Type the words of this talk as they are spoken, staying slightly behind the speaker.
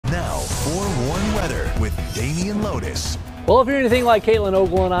and Lotus. Well, if you're anything like Caitlin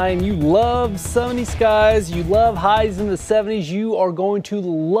Ogle and I, and you love sunny skies, you love highs in the 70s, you are going to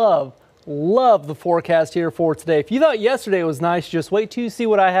love the forecast here for today. If you thought yesterday was nice, just wait till you see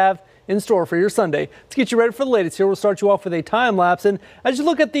what I have in store for your Sunday. Let's get you ready for the latest here. We'll start you off with a time lapse. And as you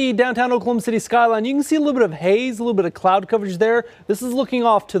look at the downtown Oklahoma City skyline, you can see a little bit of haze, a little bit of cloud coverage there. This is looking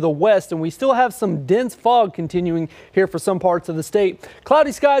off to the west, and we still have some dense fog continuing here for some parts of the state.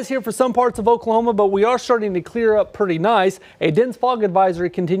 Cloudy skies here for some parts of Oklahoma, but we are starting to clear up pretty nice. A dense fog advisory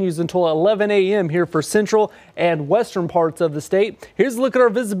continues until 11 a.m. here for central and western parts of the state. Here's a look at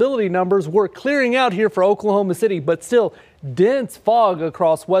our visibility numbers. We're clearing out here for Oklahoma City, but still dense fog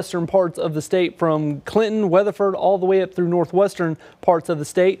across western parts of the state from Clinton, Weatherford, all the way up through northwestern parts of the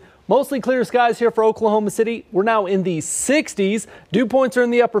state. Mostly clear skies here for Oklahoma City. We're now in the 60s. Dew points are in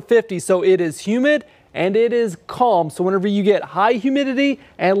the upper 50s, so it is humid and it is calm. So whenever you get high humidity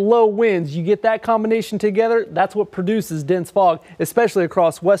and low winds, you get that combination together. That's what produces dense fog, especially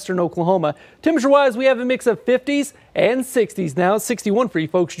across western Oklahoma. Temperature wise, we have a mix of 50s and 60s now. 61 for you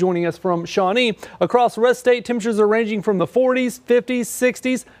folks joining us from Shawnee. Across the rest of the state, temperatures are ranging from the 40s, 50s,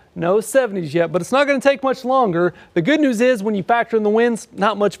 60s. No 70s yet, but it's not going to take much longer. The good news is when you factor in the winds,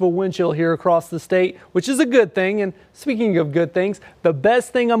 not much of a wind chill here across the state, which is a good thing. And speaking of good things, the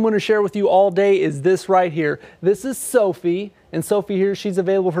best thing I'm going to share with you all day is this right here. This is Sophie, and Sophie here, she's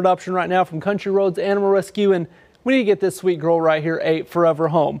available for adoption right now from Country Roads Animal Rescue, and we need to get this sweet girl right here a forever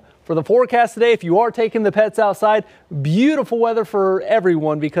home. For the forecast today, if you are taking the pets outside, beautiful weather for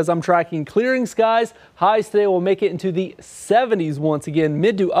everyone because I'm tracking clearing skies. Highs today will make it into the 70s once again,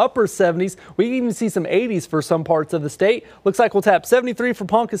 mid to upper 70s. We can even see some 80s for some parts of the state. Looks like we'll tap 73 for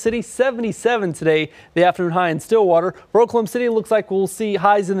Ponca City, 77 today, the afternoon high in Stillwater. For Oklahoma City, it looks like we'll see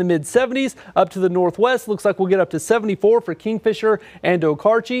highs in the mid 70s. Up to the northwest, looks like we'll get up to 74 for Kingfisher and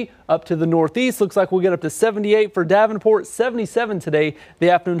Okarche. Up to the northeast, looks like we'll get up to 78 for Davenport, 77 today, the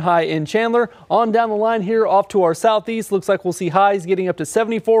afternoon high in Chandler. On down the line here off to our southeast, looks like we'll see highs getting up to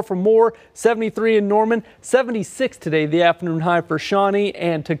 74 for Moore, 73 in Norman, 76 today, the afternoon high for Shawnee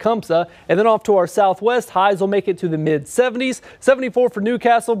and Tecumseh. And then off to our southwest, highs will make it to the mid 70s, 74 for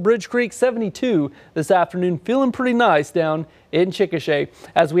Newcastle, Bridge Creek, 72 this afternoon. Feeling pretty nice down in Chickasha.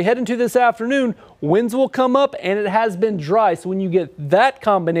 As we head into this afternoon, winds will come up and it has been dry. So when you get that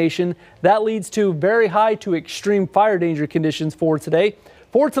combination, that leads to very high to extreme fire danger conditions for today.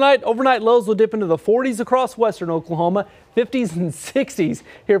 For tonight, overnight lows will dip into the 40s across western Oklahoma, 50s and 60s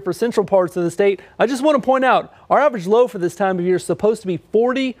here for central parts of the state. I just want to point out our average low for this time of year is supposed to be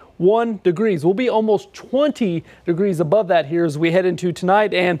 41 degrees. We'll be almost 20 degrees above that here as we head into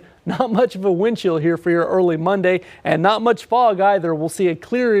tonight, and not much of a wind chill here for your early Monday and not much fog either. We'll see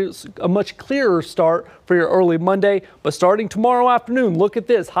a much clearer start for your early Monday, but starting tomorrow afternoon, look at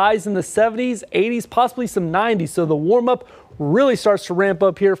this. Highs in the 70s, 80s, possibly some 90s. So the warm up really starts to ramp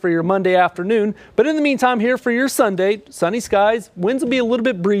up here for your Monday afternoon. But in the meantime, here for your Sunday, sunny skies, winds will be a little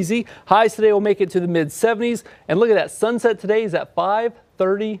bit breezy. Highs today will make it to the mid 70s. And look at that, sunset today is at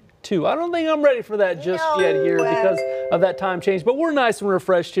 5:32. I don't think I'm ready for that just yet here because of that time change, but we're nice and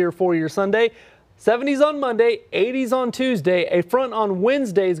refreshed here for your Sunday. 70s on Monday, 80s on Tuesday. A front on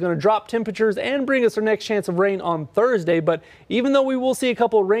Wednesday is going to drop temperatures and bring us our next chance of rain on Thursday. But even though we will see a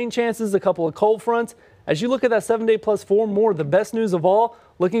couple of rain chances, a couple of cold fronts, as you look at that 7-day plus 4 more, the best news of all,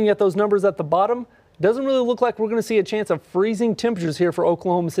 looking at those numbers at the bottom, doesn't really look like we're going to see a chance of freezing temperatures here for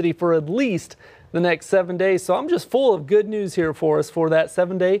Oklahoma City for at least the next 7 days. So I'm just full of good news here for us for that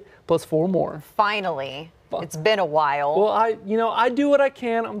 7-day plus 4 more. Finally. It's been a while. Well, I do what I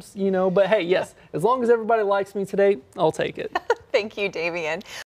can, but hey, yes, as long as everybody likes me today, I'll take it. Thank you, Davian.